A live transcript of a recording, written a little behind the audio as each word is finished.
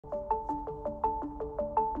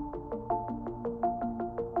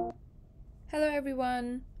Hello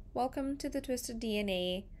everyone, welcome to the Twisted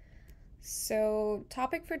DNA. So,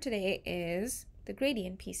 topic for today is the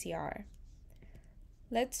gradient PCR.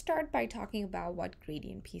 Let's start by talking about what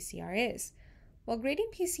gradient PCR is. Well,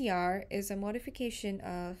 gradient PCR is a modification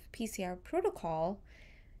of PCR protocol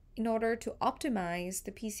in order to optimize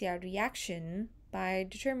the PCR reaction by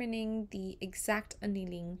determining the exact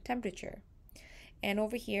annealing temperature. And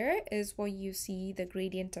over here is where you see the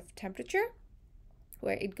gradient of temperature,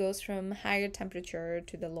 where it goes from higher temperature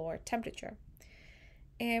to the lower temperature.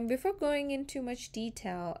 And before going into much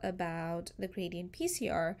detail about the gradient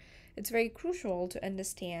PCR, it's very crucial to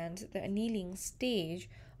understand the annealing stage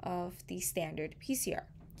of the standard PCR.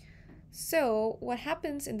 So what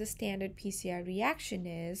happens in the standard PCR reaction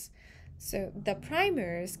is, the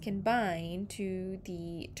primers can bind to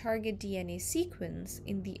the target DNA sequence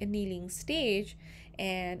in the annealing stage,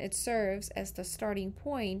 and it serves as the starting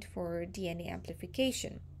point for DNA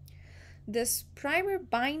amplification. This primer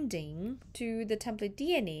binding to the template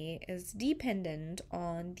DNA is dependent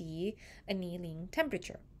on the annealing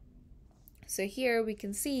temperature. So here we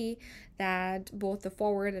can see that both the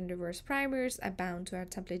forward and reverse primers are bound to our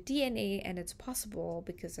template DNA, and it's possible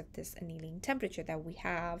because of this annealing temperature that we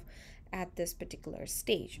have at this particular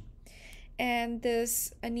stage. And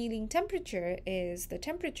this annealing temperature is the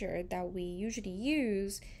temperature that we usually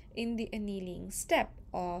use in the annealing step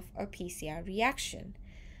of a PCR reaction.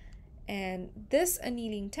 And this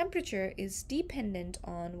annealing temperature is dependent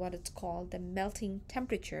on what it's called the melting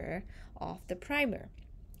temperature of the primer.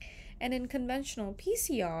 And in conventional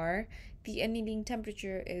PCR, the annealing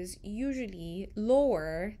temperature is usually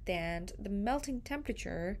lower than the melting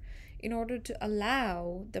temperature in order to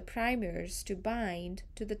allow the primers to bind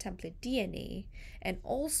to the template DNA and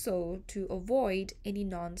also to avoid any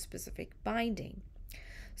non-specific binding.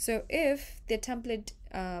 So if the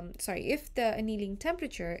annealing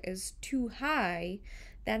temperature is too high,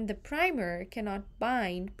 then the primer cannot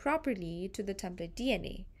bind properly to the template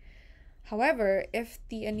DNA. However, if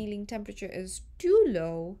the annealing temperature is too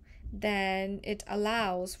low, then it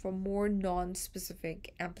allows for more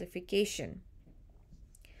non-specific amplification.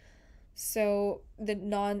 So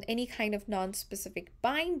any kind of non-specific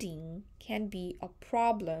binding can be a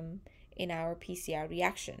problem in our PCR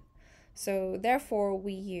reaction. So therefore,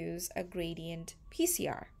 we use a gradient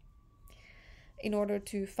PCR in order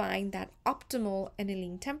to find that optimal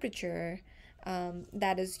annealing temperature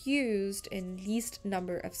that is used in least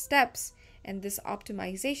number of steps, and this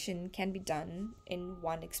optimization can be done in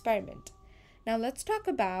one experiment. Now let's talk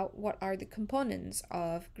about what are the components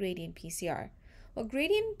of gradient PCR. Well,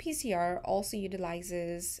 gradient PCR also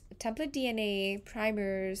utilizes template DNA,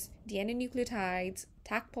 primers, DNA nucleotides,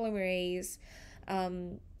 Taq polymerase,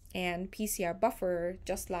 and PCR buffer,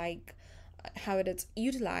 just like how it is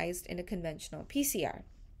utilized in a conventional PCR.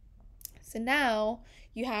 So now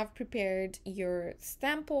you have prepared your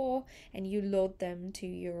sample and you load them to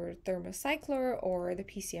your thermocycler or the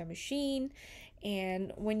PCR machine.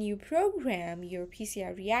 And when you program your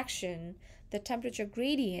PCR reaction, the temperature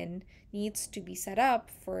gradient needs to be set up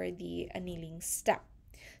for the annealing step.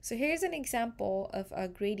 So here's an example of a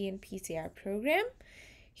gradient PCR program.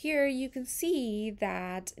 Here you can see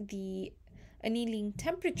that the annealing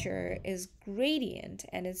temperature is gradient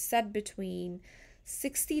and is set between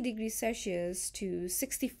 60 degrees Celsius to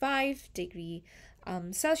 65 degrees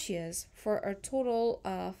Celsius for a total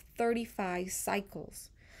of 35 cycles.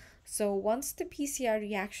 So once the PCR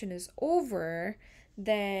reaction is over,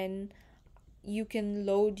 then you can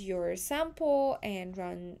load your sample and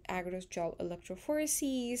run agarose gel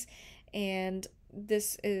electrophoresis, and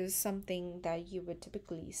this is something that you would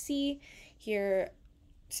typically see here.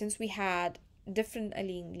 Since we had different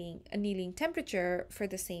annealing temperature for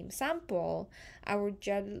the same sample, our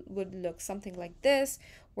gel would look something like this,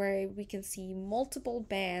 where we can see multiple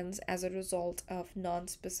bands as a result of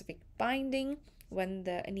non-specific binding when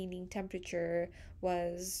the annealing temperature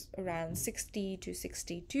was around 60 to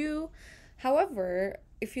 62. However,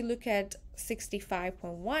 if you look at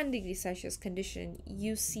 65.1 degrees Celsius condition,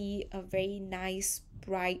 you see a very nice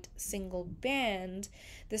bright single band.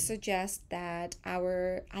 This suggests that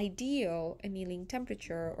our ideal annealing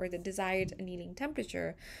temperature, or the desired annealing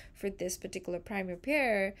temperature for this particular primer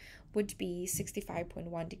pair, would be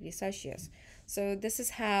 65.1 degrees Celsius. So this is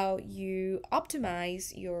how you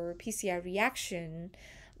optimize your PCR reaction,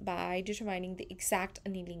 by determining the exact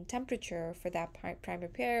annealing temperature for that primer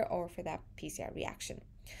pair or for that PCR reaction.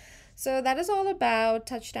 So that is all about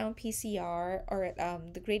touchdown PCR, or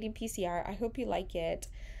the gradient PCR. I hope you like it.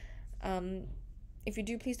 If you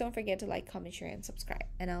do, please don't forget to like, comment, share, and subscribe.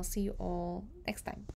 And I'll see you all next time.